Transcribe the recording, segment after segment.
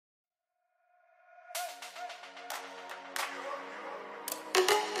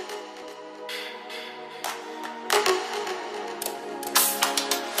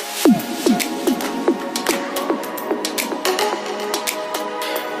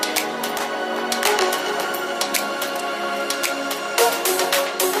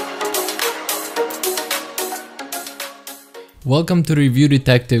Welcome to Review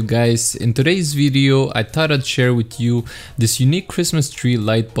Detective, guys. In today's video I thought I'd share with you this unique Christmas tree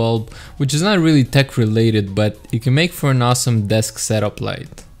light bulb, which is not really tech related, but it can make for an awesome desk setup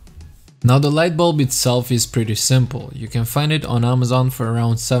light. Now the light bulb itself is pretty simple. You can find it on Amazon for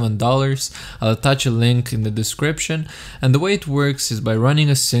around $7. I'll attach a link in the description, and the way it works is by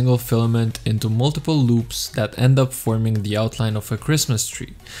running a single filament into multiple loops that end up forming the outline of a Christmas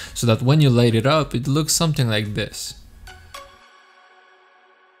tree, so that when you light it up it looks something like this.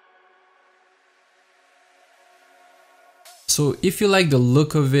 So if you like the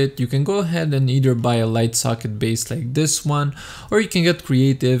look of it, you can go ahead and either buy a light socket base like this one, or you can get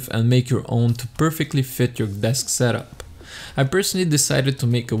creative and make your own to perfectly fit your desk setup. I personally decided to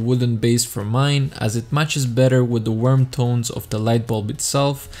make a wooden base for mine, as it matches better with the warm tones of the light bulb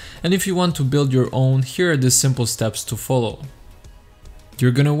itself, and if you want to build your own, here are the simple steps to follow.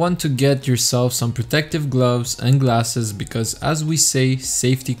 You're gonna want to get yourself some protective gloves and glasses because, as we say,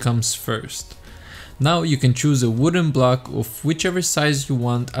 safety comes first. Now you can choose a wooden block of whichever size you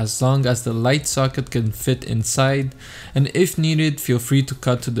want, as long as the light socket can fit inside, and if needed, feel free to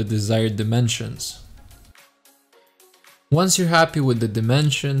cut to the desired dimensions. Once you're happy with the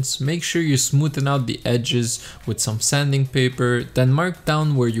dimensions, make sure you smoothen out the edges with some sanding paper, then mark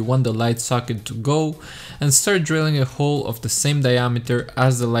down where you want the light socket to go and start drilling a hole of the same diameter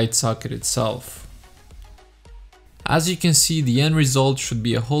as the light socket itself. As you can see, the end result should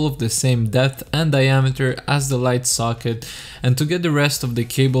be a hole of the same depth and diameter as the light socket, and to get the rest of the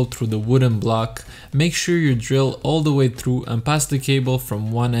cable through the wooden block, make sure you drill all the way through and pass the cable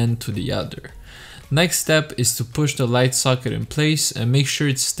from one end to the other. Next step is to push the light socket in place and make sure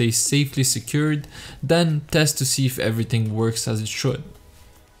it stays safely secured, then test to see if everything works as it should.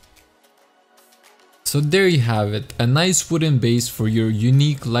 So there you have it, a nice wooden base for your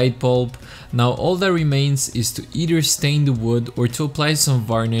unique light bulb. Now all that remains is to either stain the wood or to apply some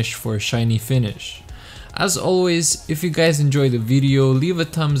varnish for a shiny finish. As always, if you guys enjoyed the video, leave a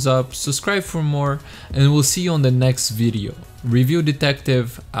thumbs up, subscribe for more, and we'll see you on the next video. Review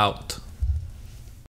Detective out.